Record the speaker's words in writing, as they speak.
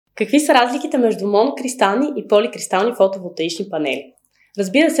Какви са разликите между монокристални и поликристални фотоволтаични панели?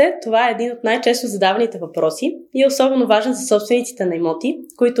 Разбира се, това е един от най-често задаваните въпроси и е особено важен за собствениците на имоти,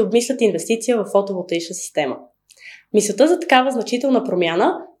 които обмислят инвестиция в фотоволтаична система. Мисълта за такава значителна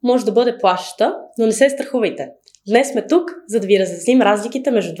промяна може да бъде плашеща, но не се страхувайте. Днес сме тук, за да ви разясним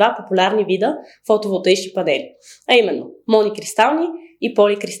разликите между два популярни вида фотоволтаични панели, а именно монокристални и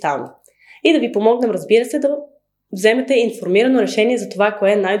поликристални. И да ви помогнем, разбира се, да вземете информирано решение за това,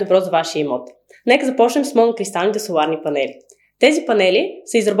 кое е най-добро за вашия имот. Нека започнем с монокристалните соларни панели. Тези панели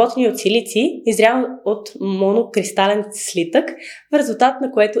са изработени от силици, изряден от монокристален слитък, в резултат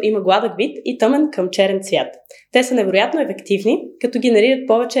на което има гладък вид и тъмен към черен цвят. Те са невероятно ефективни, като генерират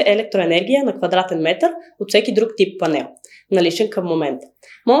повече електроенергия на квадратен метър от всеки друг тип панел, наличен към момента.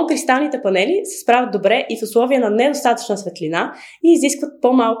 Монокристалните панели се справят добре и в условия на недостатъчна светлина и изискват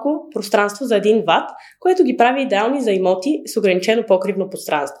по-малко пространство за 1 ват, което ги прави идеални за имоти с ограничено покривно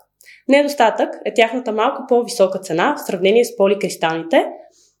пространство. Недостатък е тяхната малко по-висока цена в сравнение с поликристалните.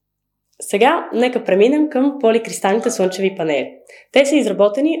 Сега нека преминем към поликристалните слънчеви панели. Те са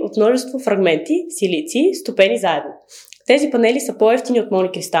изработени от множество фрагменти, силици, стопени заедно. Тези панели са по-евтини от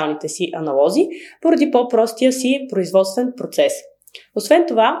монокристалните си аналози, поради по-простия си производствен процес. Освен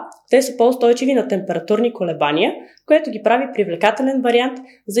това, те са по-устойчиви на температурни колебания, което ги прави привлекателен вариант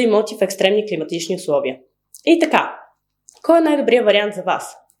за имоти в екстремни климатични условия. И така, кой е най-добрият вариант за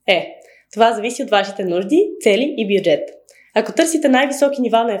вас? Това зависи от вашите нужди, цели и бюджет. Ако търсите най-високи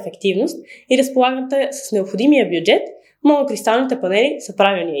нива на ефективност и разполагате с необходимия бюджет, монокристалните панели са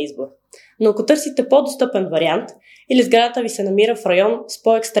правилният избор. Но ако търсите по-достъпен вариант или сградата ви се намира в район с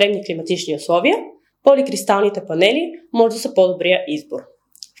по-екстремни климатични условия, поликристалните панели може да са по-добрия избор.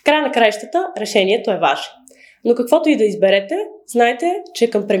 В края на краищата решението е ваше. Но каквото и да изберете, знайте, че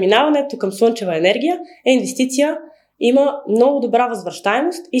към преминаването към слънчева енергия е инвестиция, има много добра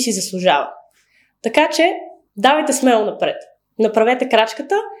възвръщаемост и си заслужава. Така че, давайте смело напред. Направете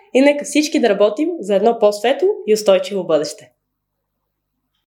крачката и нека всички да работим за едно по-светло и устойчиво бъдеще.